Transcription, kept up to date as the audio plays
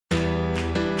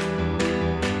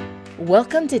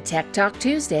Welcome to Tech Talk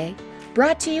Tuesday,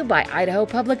 brought to you by Idaho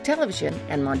Public Television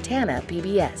and Montana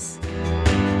PBS.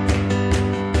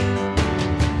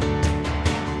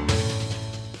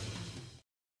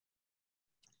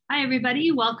 Hi,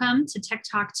 everybody. Welcome to Tech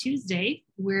Talk Tuesday.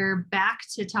 We're back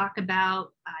to talk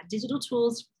about digital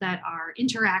tools that are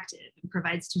interactive and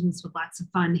provide students with lots of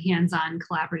fun, hands-on,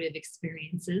 collaborative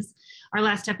experiences. Our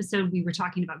last episode, we were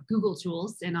talking about Google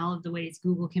tools and all of the ways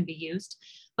Google can be used.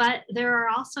 But there are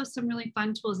also some really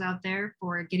fun tools out there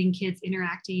for getting kids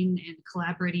interacting and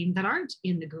collaborating that aren't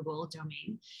in the Google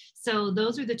domain. So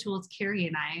those are the tools Carrie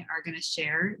and I are going to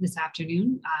share this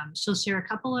afternoon. She'll share a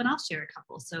couple and I'll share a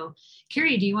couple. So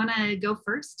Carrie, do you want to go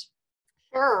first?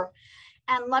 Sure.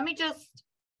 And let me just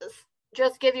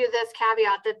give you this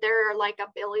caveat that there are like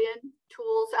a billion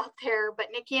tools out there, but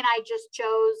Nikki and I just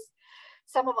chose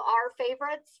some of our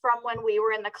favorites from when we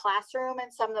were in the classroom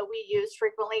and some that we use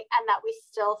frequently and that we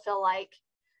still feel like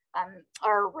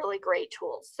are really great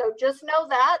tools. So just know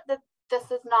that this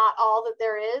is not all that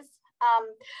there is.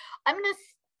 I'm going to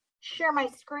share my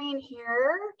screen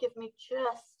here. Give me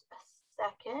just a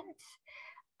second.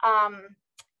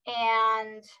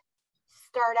 And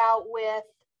start out with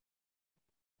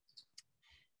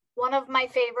one of my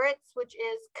favorites, which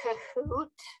is Kahoot.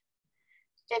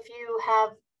 If you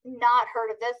have not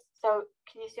heard of this, so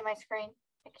can you see my screen,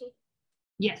 Nikki?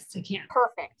 Yes, I can.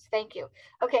 Perfect, thank you.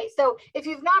 Okay, so if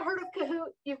you've not heard of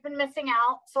Kahoot, you've been missing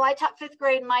out. So I taught 5th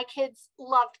grade, my kids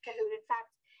loved Kahoot. In fact,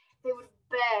 they would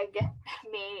beg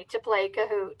me to play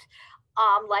Kahoot.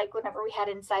 Like whenever we had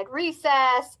inside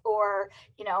recess or,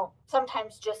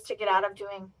 sometimes just to get out of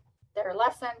doing their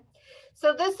lesson.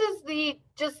 So this is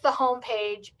just the home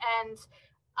page, and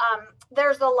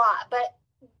there's a lot, but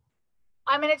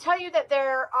I'm going to tell you that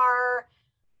there are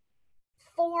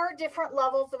 4 different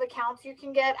levels of accounts you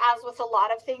can get, as with a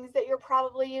lot of things that you're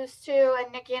probably used to.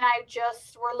 And Nikki and I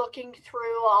just were looking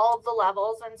through all of the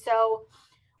levels. And so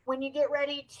when you get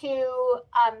ready to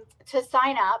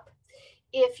sign up,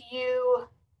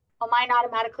 mine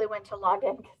automatically went to log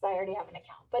in because I already have an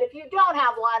account. But if you don't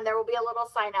have one, there will be a little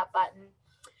sign up button.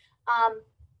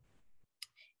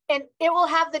 And it will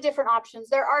have the different options.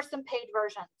 There are some paid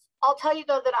versions. I'll tell you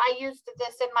though that I used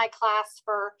this in my class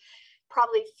for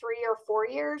probably 3 or 4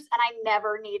 years, and I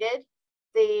never needed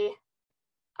the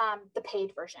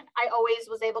paid version. I always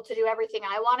was able to do everything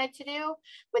I wanted to do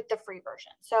with the free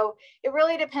version. So it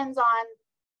really depends on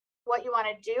what you want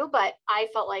to do, but I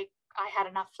felt like I had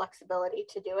enough flexibility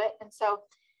to do it. And so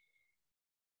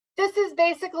this is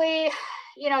basically,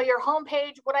 your home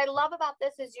page. What I love about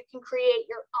this is you can create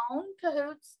your own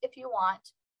Kahoots if you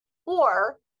want,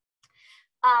 or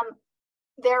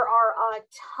there are a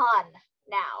ton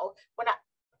now. When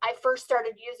I first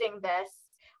started using this,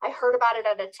 I heard about it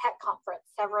at a tech conference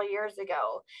several years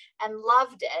ago and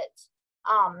loved it.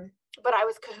 But I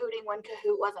was Kahooting when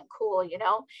Kahoot wasn't cool,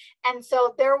 And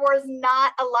so there was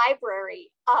not a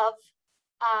library of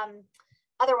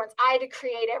other ones. I had to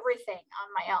create everything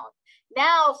on my own.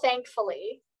 Now,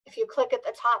 thankfully, if you click at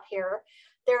the top here,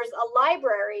 there's a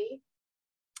library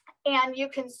and you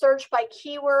can search by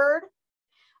keyword.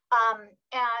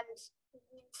 And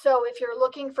so if you're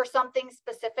looking for something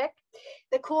specific,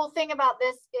 the cool thing about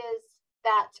this is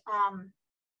that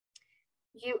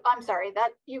you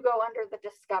go under the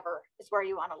Discover is where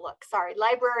you want to look. Sorry,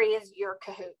 library is your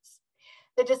Kahoots.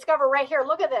 The Discover right here,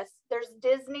 look at this. There's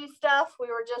Disney stuff. We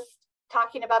were just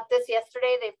talking about this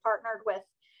yesterday. They've partnered with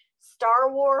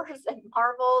Star Wars and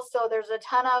Marvel. So there's a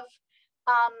ton of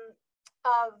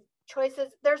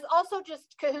choices. There's also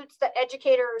just Kahoots that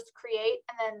educators create,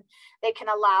 and then they can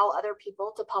allow other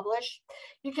people to publish.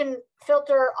 You can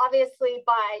filter obviously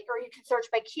or you can search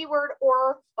by keyword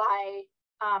or by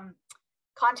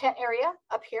content area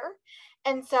up here.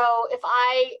 And so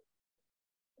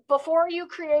before you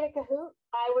create a Kahoot,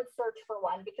 I would search for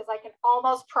one because I can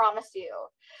almost promise you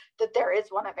that there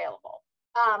is one available.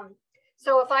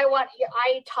 So if I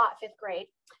taught 5th grade.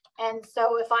 And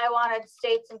so if I wanted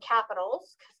states and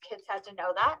capitals, because kids had to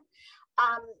know that,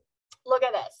 look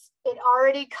at this. It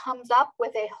already comes up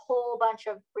with a whole bunch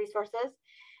of resources.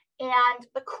 And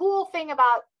the cool thing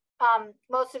about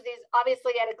most of these,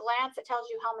 obviously at a glance, it tells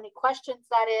you how many questions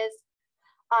that is.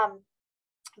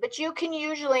 But you can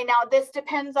usually, now this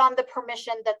depends on the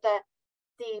permission that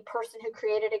the person who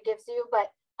created it gives you,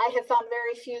 but I have found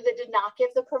very few that did not give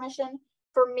the permission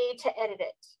for me to edit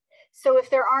it. So if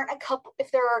there are a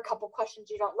couple questions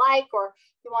you don't like, or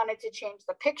you wanted to change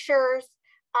the pictures,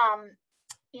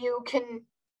 you can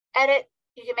edit,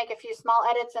 you can make a few small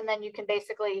edits, and then you can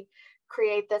basically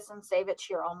create this and save it to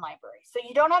your own library. So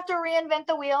you don't have to reinvent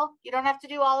the wheel. You don't have to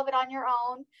do all of it on your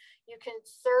own. You can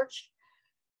search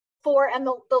and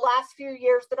the last few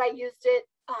years that I used it,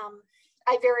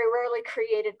 I very rarely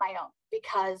created my own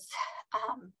because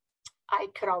I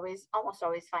could almost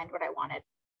always find what I wanted.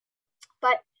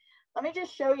 But let me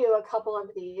just show you a couple of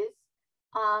these.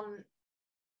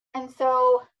 And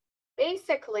so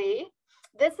basically,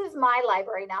 this is my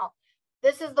library now.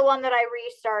 This is the one that I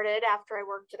restarted after I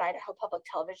worked at Idaho Public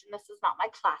Television. This is not my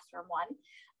classroom one,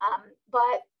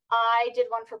 but I did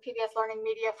one for PBS Learning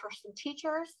Media for some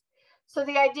teachers. So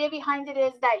the idea behind it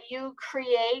is that you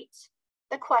create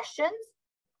the questions.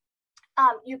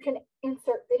 You can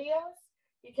insert videos,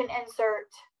 you can insert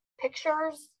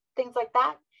pictures, things like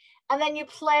that. And then you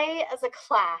play as a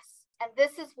class. And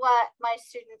this is what my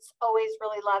students always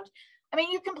really loved. I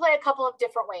mean, you can play a couple of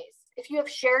different ways. If you have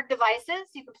shared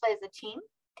devices, you can play as a team.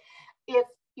 If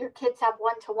your kids have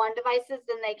one-to-one devices,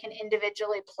 then they can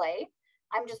individually play.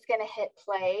 I'm just going to hit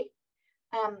play.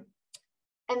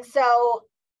 And so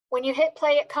when you hit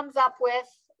play, it comes up with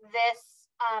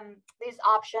these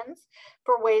options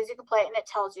for ways you can play it, and it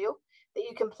tells you that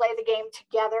you can play the game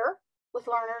together with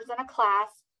learners in a class,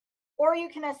 or you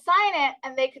can assign it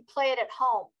and they could play it at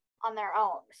home on their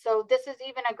own. So this is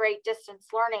even a great distance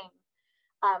learning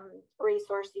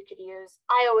resource you could use.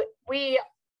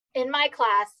 In my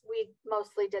class, we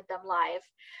mostly did them live.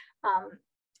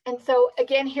 And so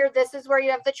again, here, this is where you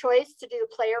have the choice to do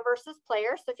player versus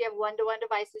player. So if you have one-to-one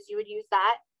devices, you would use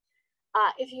that.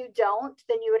 If you don't,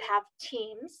 then you would have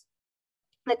teams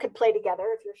that could play together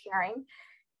if you're sharing.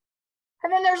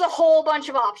 And then there's a whole bunch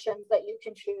of options that you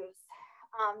can choose.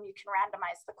 You can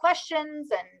randomize the questions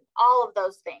and all of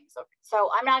those things. So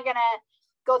I'm not going to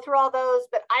go through all those,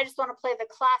 but I just want to play the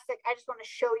classic. I just want to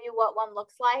show you what one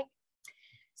looks like.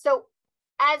 So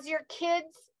as your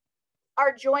kids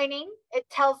are joining, it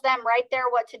tells them right there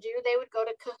what to do. They would go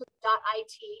to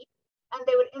kahoot.it and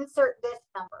they would insert this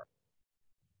number.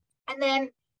 And then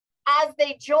as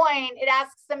they join, it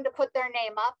asks them to put their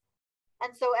name up.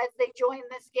 And so as they join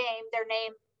this game, their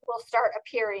name will start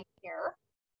appearing here.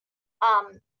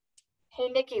 Hey,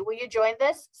 Nikki, will you join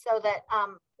this so that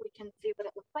we can see what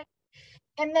it looks like?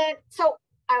 And then, so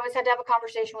I always had to have a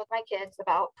conversation with my kids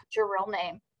about put your real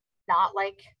name, not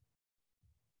like,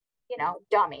 you know,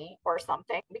 dummy or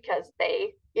something, because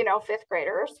they, you know, fifth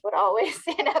graders would always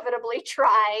inevitably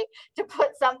try to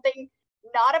put something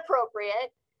not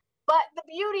appropriate. But the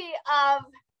beauty of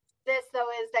this, though,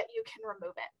 is that you can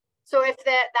remove it. So if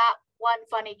that one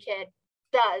funny kid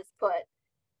does put,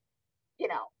 you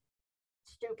know,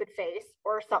 stupid face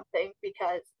or something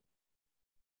because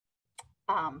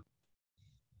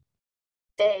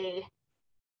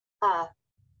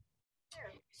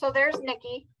so there's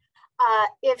Nikki.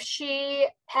 If she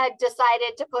had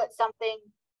decided to put something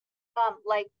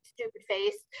like stupid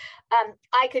face,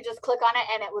 I could just click on it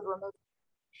and it would remove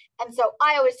it. And so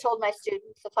I always told my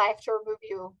students, if I have to remove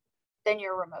you, then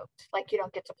you're removed. Like, you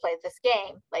don't get to play this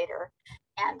game later,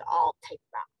 and I'll take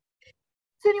you out.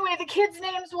 So anyway, the kids'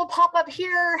 names will pop up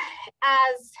here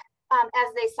as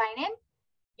they sign in.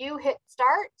 You hit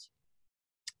start,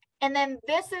 and then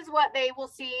this is what they will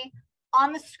see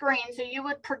on the screen. So you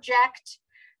would project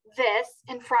this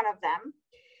in front of them,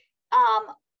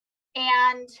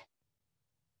 and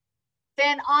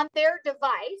then on their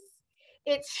device,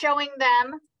 it's showing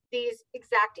them these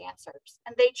exact answers,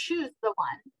 and they choose the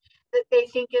one that they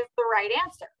think is the right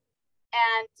answer.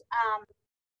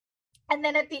 And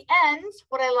then at the end,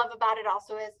 what I love about it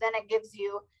also is then it gives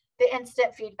you the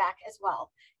instant feedback as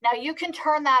well. Now you can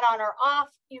turn that on or off.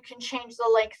 You can change the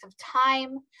length of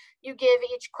time you give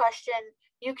each question.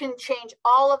 You can change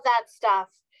all of that stuff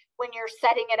when you're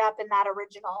setting it up in that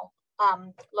original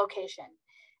location.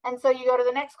 And so you go to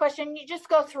the next question, you just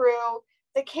go through.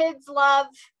 The kids love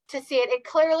to see it. It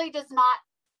clearly does not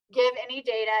give any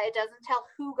data. It doesn't tell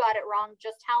who got it wrong,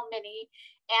 just how many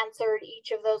answered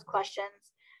each of those questions.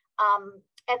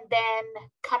 And then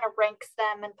kind of ranks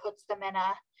them and puts them in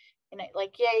a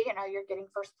like, yeah, you know, you're getting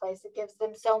first place. It gives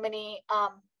them so many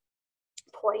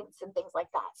points and things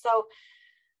like that. So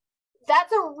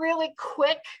that's a really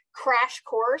quick crash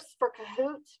course for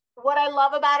Kahoot. What I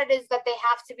love about it is that they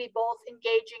have to be both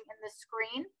engaging in the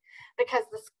screen, because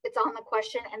it's on the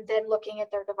question and then looking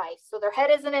at their device. So their head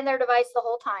isn't in their device the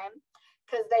whole time,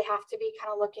 because they have to be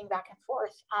kind of looking back and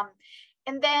forth.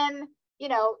 And then, you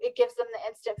know, it gives them the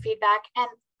instant feedback. And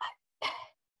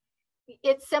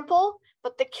it's simple,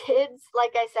 but the kids,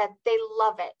 like I said, they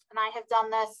love it. And I have done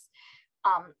this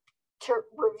to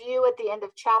review at the end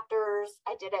of chapters.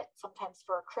 I did it sometimes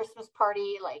for a Christmas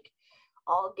party, like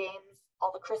all games,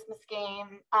 all the Christmas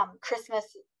game,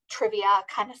 Christmas trivia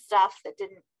kind of stuff that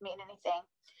didn't mean anything.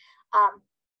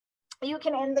 You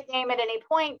can end the game at any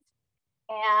point,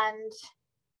 and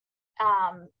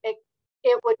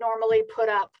it would normally put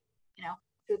up, you know,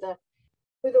 who the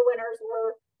winners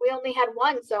were. We only had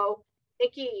one, so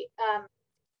Nikki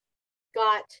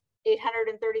got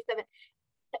 837.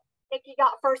 Nikki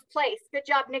got first place. Good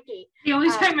job, Nikki. The only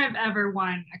time I've ever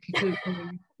won a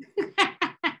Kahoot.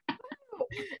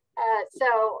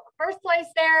 So first place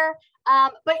there,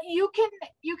 but you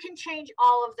can change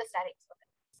all of the settings with it.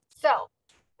 So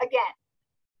again,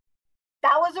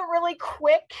 that was a really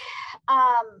quick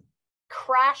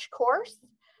crash course,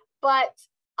 but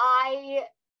I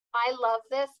love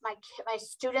this. My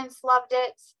students loved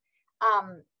it.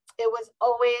 It was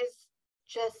always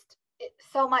just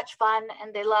so much fun,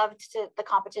 and they loved the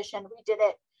competition. We did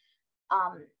it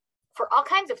for all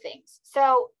kinds of things.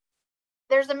 So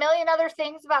there's a million other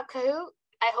things about Kahoot.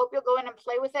 I hope you'll go in and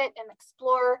play with it and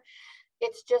explore.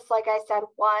 It's just like I said,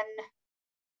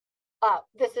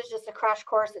 this is just a crash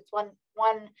course. It's one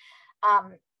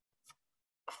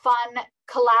fun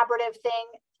collaborative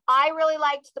thing. I really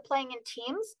liked the playing in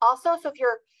teams also. So if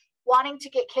you're wanting to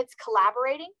get kids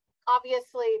collaborating,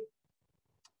 obviously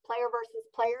player versus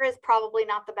player is probably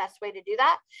not the best way to do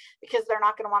that, because they're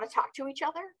not going to want to talk to each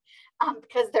other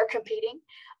because they're competing.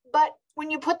 But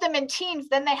when you put them in teams,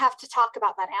 then they have to talk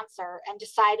about that answer and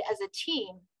decide as a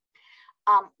team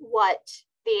what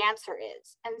the answer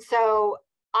is. And so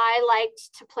I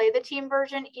liked to play the team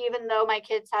version, even though my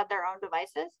kids had their own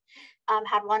devices,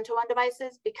 had one-to-one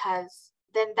devices, because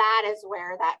then that is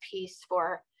where that piece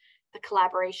for the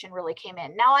collaboration really came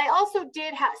in. Now, I also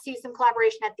did see some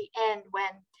collaboration at the end when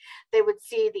they would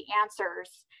see the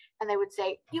answers and they would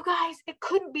say, you guys, it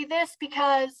couldn't be this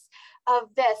because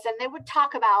of this. And they would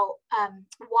talk about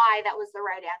why that was the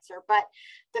right answer. But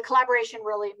the collaboration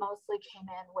really mostly came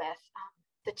in with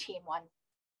the team one.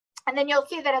 And then you'll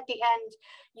see that at the end,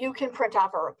 you can print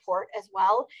off a report as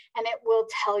well, and it will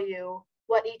tell you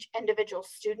what each individual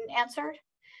student answered,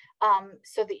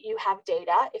 so that you have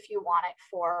data if you want it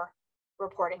for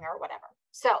reporting or whatever.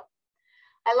 So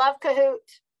I love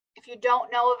Kahoot. If you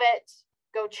don't know of it,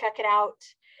 go check it out,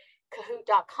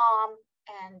 kahoot.com,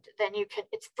 and then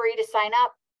it's free to sign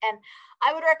up. And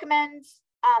I would recommend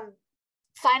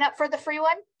sign up for the free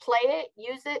one, play it,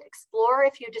 use it, explore.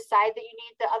 If you decide that you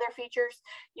need the other features,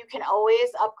 you can always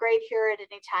upgrade here at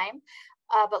any time.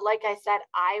 But like I said,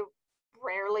 I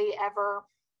rarely ever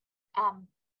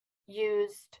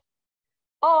used,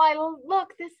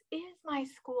 look, this is my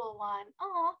school one.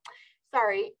 Oh,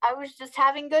 sorry. I was just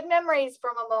having good memories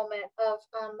from a moment of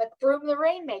McBroom the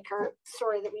Rainmaker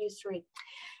story that we used to read.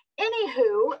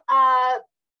 Anywho,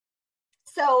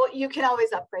 so you can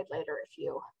always upgrade later if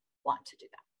you want to do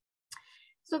that.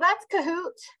 So that's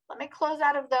Kahoot. Let me close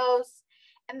out of those,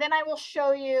 and then I will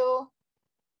show you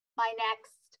my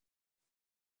next,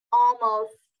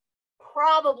 almost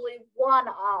probably one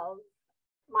of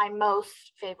my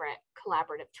most favorite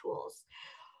collaborative tools,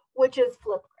 which is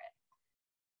Flipgrid.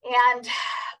 And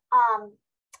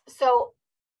so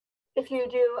if you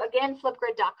do, again,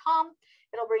 flipgrid.com,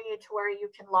 it'll bring you to where you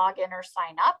can log in or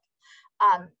sign up.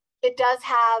 It does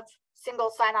have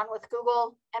single sign-on with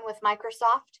Google and with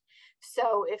Microsoft.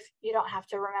 So if you don't have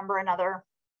to remember another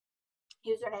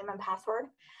username and password,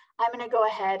 I'm going to go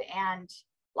ahead and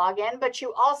log in. But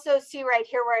you also see right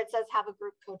here where it says have a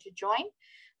group code to join.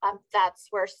 That's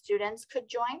where students could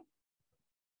join.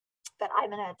 But I'm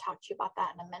going to talk to you about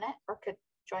that in a minute, or could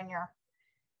join your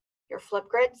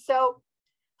Flipgrid. So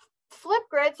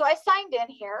Flipgrid, so I signed in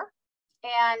here,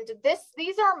 and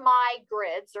these are my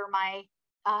grids, or my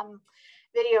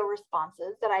video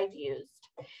responses that I've used.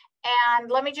 And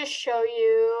let me just show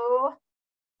you,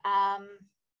 I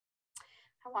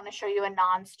want to show you a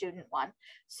non-student one.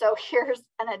 So here's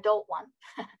an adult one.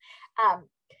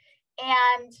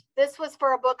 And this was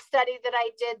for a book study that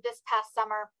I did this past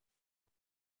summer.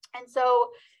 And so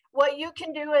what you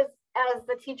can do is, as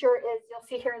the teacher, is you'll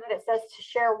see here that it says to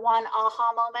share one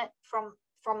aha moment from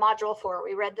module 4.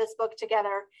 We read this book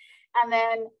together, and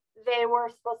then they were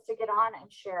supposed to get on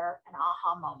and share an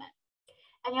aha moment.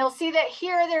 And you'll see that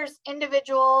here there's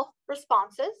individual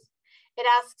responses. It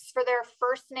asks for their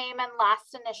first name and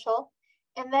last initial.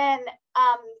 And then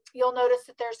you'll notice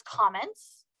that there's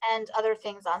comments and other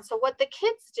things on. So what the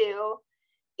kids do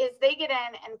is they get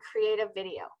in and create a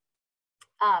video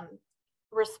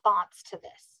response to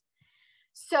this.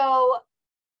 So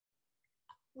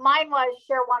mine was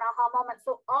share one aha moment.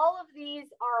 So all of these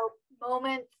are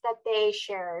moments that they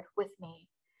shared with me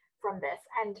from this.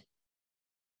 And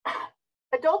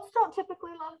adults don't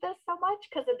typically love this so much,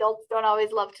 because adults don't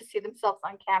always love to see themselves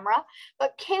on camera,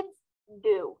 but kids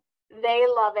do. They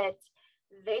love it.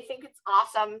 they think it's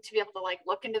awesome to be able to like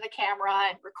look into the camera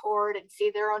and record and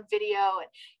see their own video. And,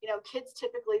 you know, kids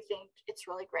typically think it's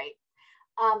really great.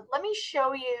 Let me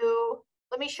show you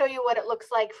what it looks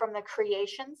like from the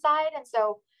creation side. And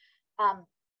so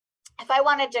if I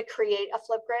wanted to create a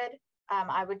Flipgrid,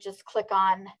 I would just click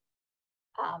on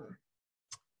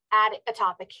add a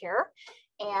topic here.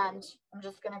 And I'm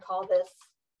just going to call this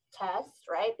test,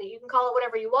 right? But you can call it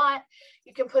whatever you want.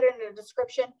 You can put it in a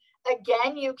description.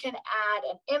 Again, you can add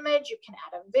an image, you can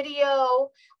add a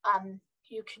video,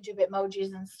 you can do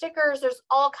Bitmojis and stickers. There's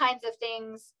all kinds of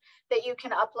things that you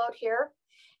can upload here.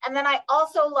 And then I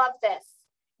also love this.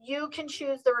 You can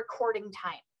choose the recording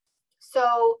time.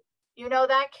 So you know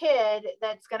that kid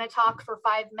that's going to talk for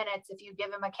 5 minutes if you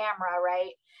give him a camera,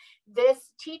 right?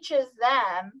 This teaches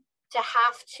them to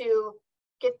have to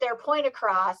get their point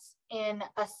across in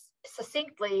a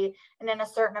succinctly and in a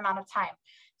certain amount of time.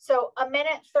 So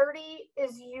 1:30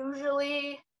 is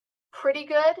usually pretty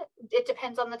good. It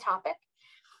depends on the topic.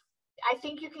 I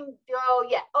think you can go,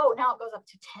 yeah. Oh, now it goes up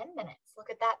to 10 minutes. Look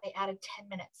at that. They added 10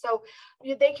 minutes. So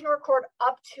they can record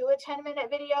up to a 10-minute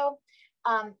video.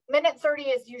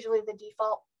 1:30 is usually the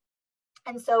default.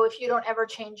 And so if you don't ever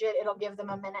change it, it'll give them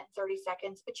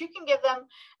 1:30, but you can give them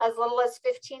as little as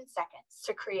 15 seconds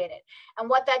to create it. And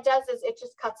what that does is it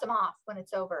just cuts them off when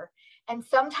it's over. And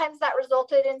sometimes that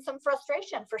resulted in some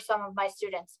frustration for some of my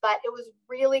students, but it was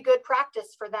really good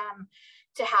practice for them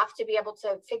to have to be able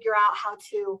to figure out how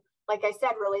to, like I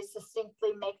said, really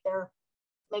succinctly make their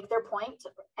point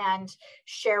and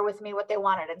share with me what they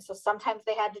wanted. And so sometimes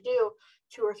they had to do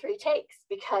 2 or 3 takes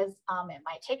because it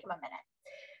might take them a minute.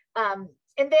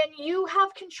 And then you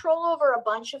have control over a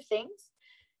bunch of things.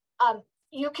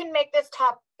 You can make this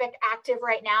topic active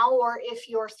right now, or if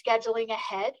you're scheduling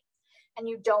ahead and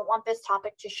you don't want this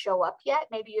topic to show up yet,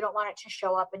 maybe you don't want it to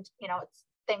show up and, you know, it's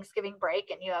Thanksgiving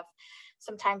break and you have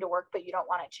some time to work, but you don't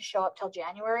want it to show up till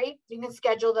January. You can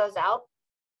schedule those out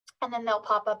and then they'll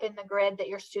pop up in the grid that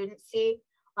your students see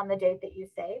on the date that you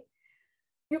say.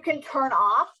 You can turn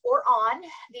off or on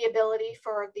the ability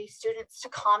for the students to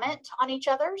comment on each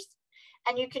other's,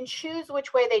 and you can choose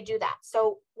which way they do that.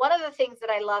 So one of the things that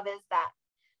I love is that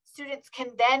students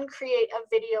can then create a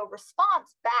video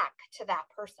response back to that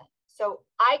person. So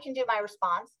I can do my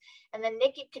response, and then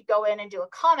Nikki could go in and do a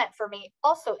comment for me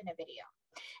also in a video.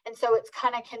 And so it's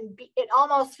kind of it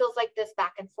almost feels like this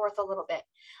back and forth a little bit.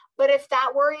 But if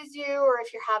that worries you, or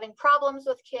if you're having problems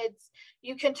with kids,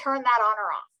 you can turn that on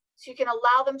or off. So you can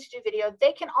allow them to do video.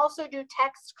 They can also do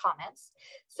text comments.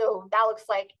 So that looks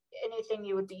like anything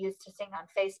you would be used to seeing on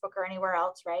Facebook or anywhere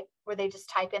else, right? Where they just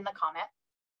type in the comment.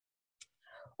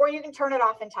 Or you can turn it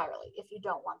off entirely if you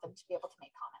don't want them to be able to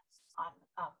make comments on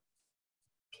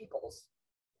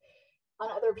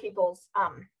other people's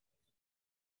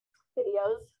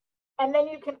videos. And then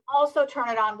you can also turn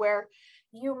it on where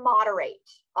you moderate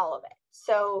all of it.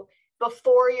 So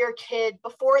before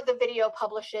the video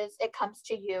publishes, it comes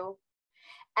to you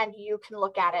and you can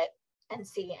look at it and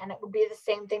see. And it would be the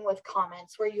same thing with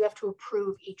comments where you have to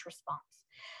approve each response.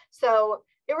 So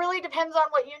it really depends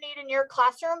on what you need in your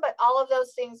classroom, but all of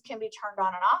those things can be turned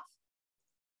on and off.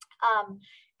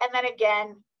 And then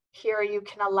again, here you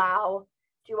can allow,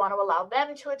 do you want to allow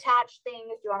them to attach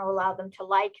things? Do you want to allow them to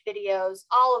like videos?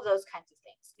 All of those kinds of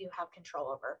things you have control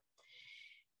over.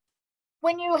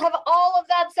 When you have all of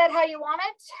that said how you want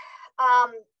it,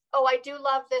 oh, I do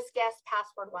love this guest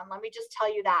password one. Let me just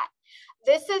tell you that.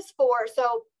 This is for,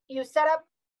 so you set up,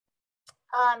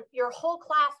 your whole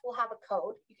class will have a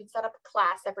code. You can set up a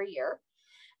class every year.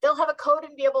 They'll have a code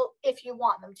and be able, if you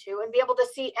want them to, and be able to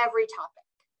see every topic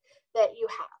that you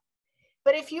have.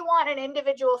 But if you want an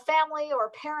individual family or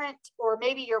parent, or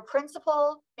maybe your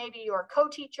principal, maybe your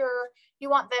co-teacher, you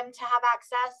want them to have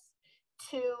access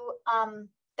to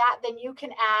that, then you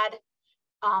can add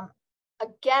a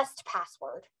guest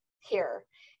password here.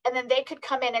 And then they could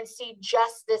come in and see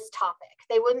just this topic.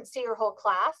 They wouldn't see your whole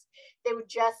class. They would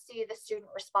just see the student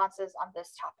responses on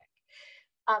this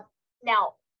topic.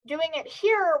 Now, doing it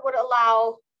here would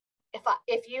allow,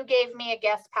 if you gave me a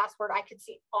guest password, I could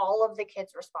see all of the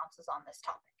kids' responses on this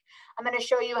topic. I'm going to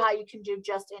show you how you can do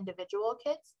just individual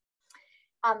kids.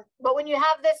 But when you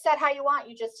have this set how you want,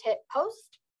 you just hit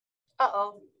post.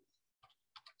 Uh-oh.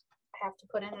 I have to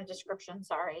put in a description,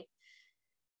 sorry.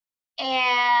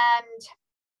 And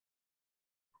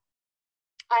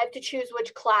I have to choose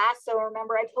which class. So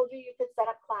remember, I told you you could set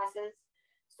up classes.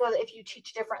 So that if you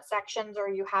teach different sections or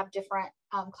you have different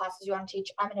classes you want to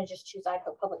teach, I'm going to just choose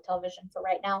Idaho Public Television for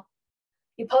right now.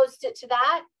 You post it to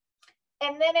that,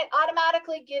 and then it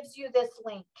automatically gives you this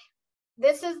link.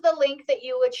 This is the link that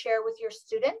you would share with your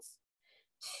students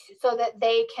so that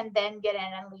they can then get in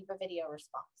and leave a video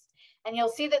response. And you'll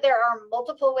see that there are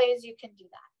multiple ways you can do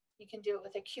that. You can do it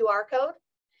with a QR code.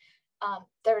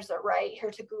 There's a right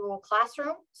here to Google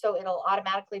Classroom. So it'll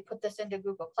automatically put this into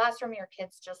Google Classroom. Your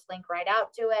kids just link right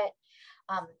out to it.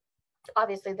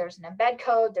 Obviously there's an embed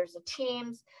code, there's a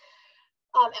Teams,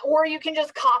 or you can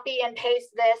just copy and paste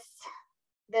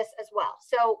this as well.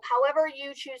 So however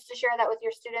you choose to share that with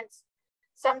your students.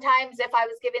 Sometimes if I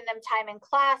was giving them time in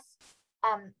class,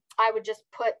 I would just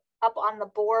put up on the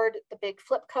board the big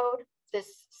flip code,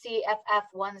 this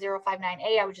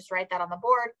CFF1059A. I would just write that on the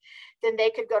board. Then they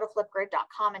could go to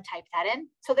flipgrid.com and type that in.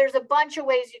 So there's a bunch of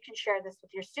ways you can share this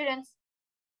with your students.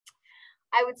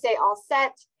 I would say all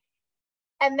set.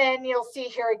 And then you'll see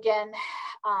here again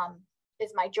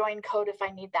is my join code if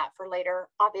I need that for later.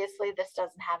 Obviously, this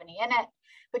doesn't have any in it,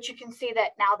 but you can see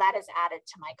that now that is added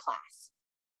to my class.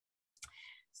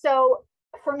 So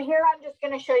from here, I'm just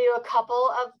going to show you a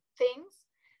couple of things.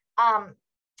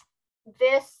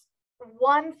 This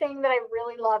one thing that I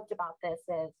really loved about this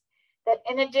is that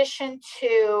in addition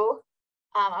to,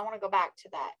 I want to go back to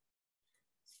that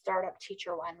startup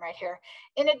teacher one right here.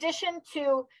 In addition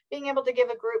to being able to give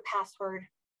a group password,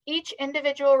 each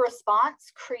individual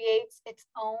response creates its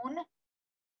own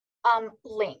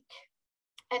link.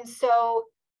 And so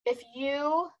if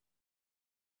you,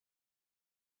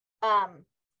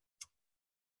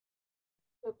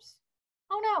 oops,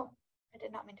 oh no, I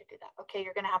did not mean to do that. Okay,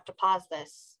 you're gonna have to pause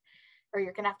this, or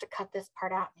you're gonna have to cut this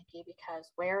part out, Nikki,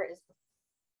 because where is the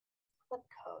flip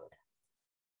code?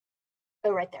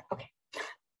 Oh, right there, okay.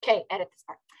 Okay, edit this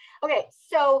part. Okay,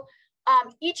 so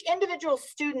each individual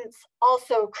student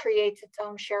also creates its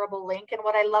own shareable link. And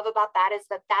what I love about that is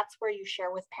that that's where you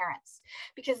share with parents,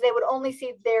 because they would only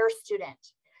see their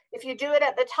student. If you do it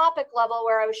at the topic level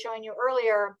where I was showing you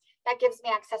earlier, that gives me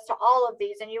access to all of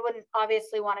these. And you wouldn't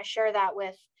obviously want to share that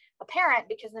with a parent,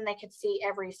 because then they could see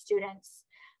every student's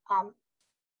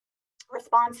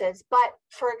responses. But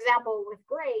for example, with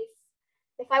Grace,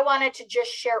 if I wanted to just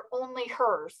share only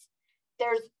hers,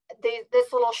 there's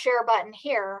this little share button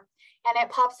here, and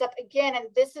it pops up again. And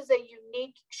this is a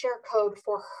unique share code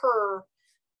for her,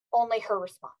 only her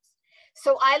response.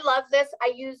 So I love this.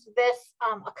 I used this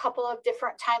a couple of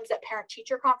different times at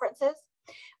parent-teacher conferences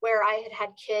where I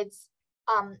had kids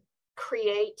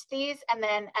create these. And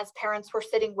then as parents were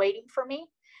sitting waiting for me,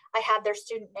 I had their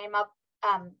student name up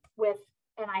and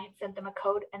I had sent them a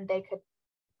code, and they could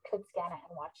scan it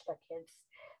and watch their kids'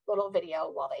 little video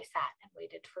while they sat and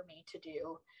waited for me to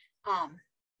do,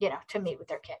 you know, to meet with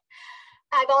their kid.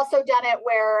 I've also done it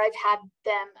where I've had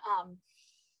them,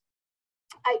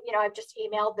 I've just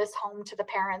emailed this home to the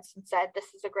parents and said,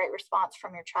 this is a great response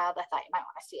from your child. I thought you might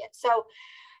want to see it. So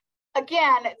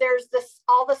again, there's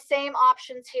all the same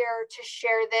options here to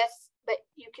share this, but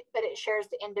it shares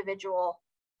the individual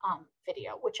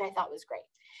video, which I thought was great.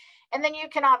 And then you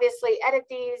can obviously edit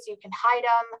these, you can hide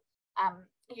them,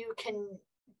 you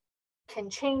can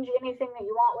change anything that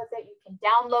you want with it. You can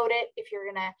download it if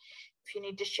you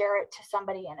need to share it to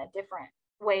somebody in a different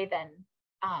way than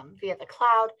via the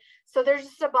cloud. So there's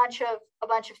just a bunch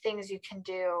of things you can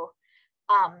do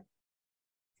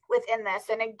within this.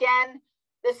 And again,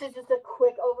 this is just a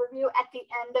quick overview. At the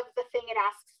end of the thing, it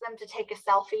asks them to take a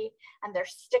selfie, and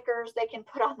there's stickers they can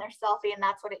put on their selfie, and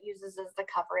that's what it uses as the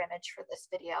cover image for this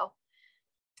video.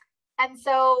 And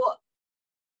so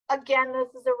again, this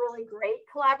is a really great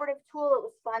collaborative tool. It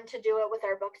was fun to do it with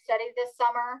our book study this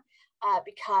summer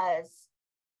because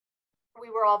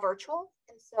we were all virtual.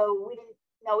 And so we didn't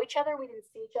know each other. We didn't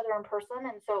see each other in person.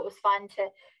 And so it was fun to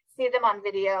see them on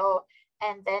video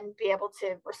and then be able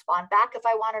to respond back if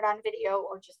I wanted on video,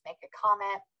 or just make a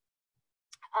comment.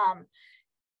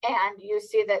 And you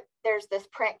see that there's this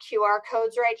print QR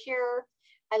codes right here.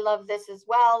 I love this as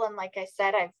well. And like I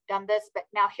said, I've done this, but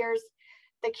now here's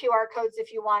the QR codes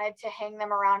if you wanted to hang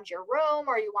them around your room,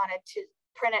 or you wanted to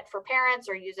print it for parents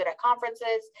or use it at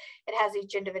conferences. It has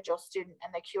each individual student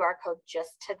and the QR code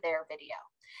just to their video.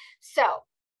 So,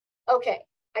 okay,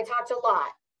 I talked a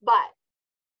lot, but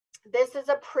this is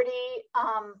a pretty,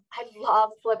 I love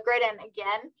Flipgrid. And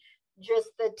again, just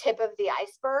the tip of the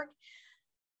iceberg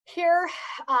here.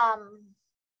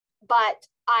 But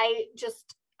I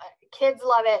just, kids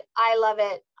love it. I love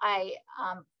it.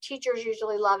 Teachers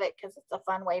usually love it because it's a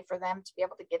fun way for them to be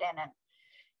able to get in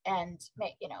and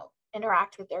make,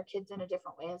 interact with their kids in a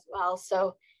different way as well.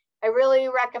 So I really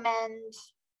recommend,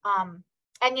 and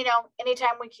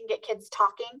anytime we can get kids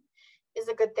talking is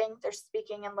a good thing. They're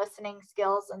speaking and listening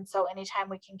skills. And so anytime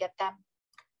we can get them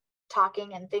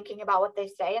talking and thinking about what they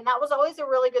say, and that was always a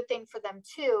really good thing for them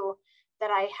too,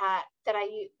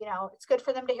 you know, it's good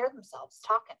for them to hear themselves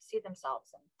talk and see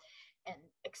themselves and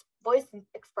voice and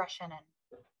expression and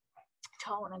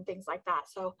tone and things like that.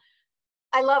 So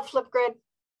I love Flipgrid,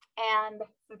 and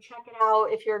so check it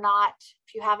out if you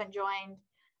haven't joined.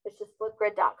 It's just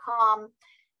flipgrid.com,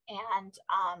 and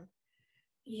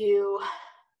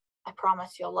I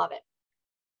promise you'll love it.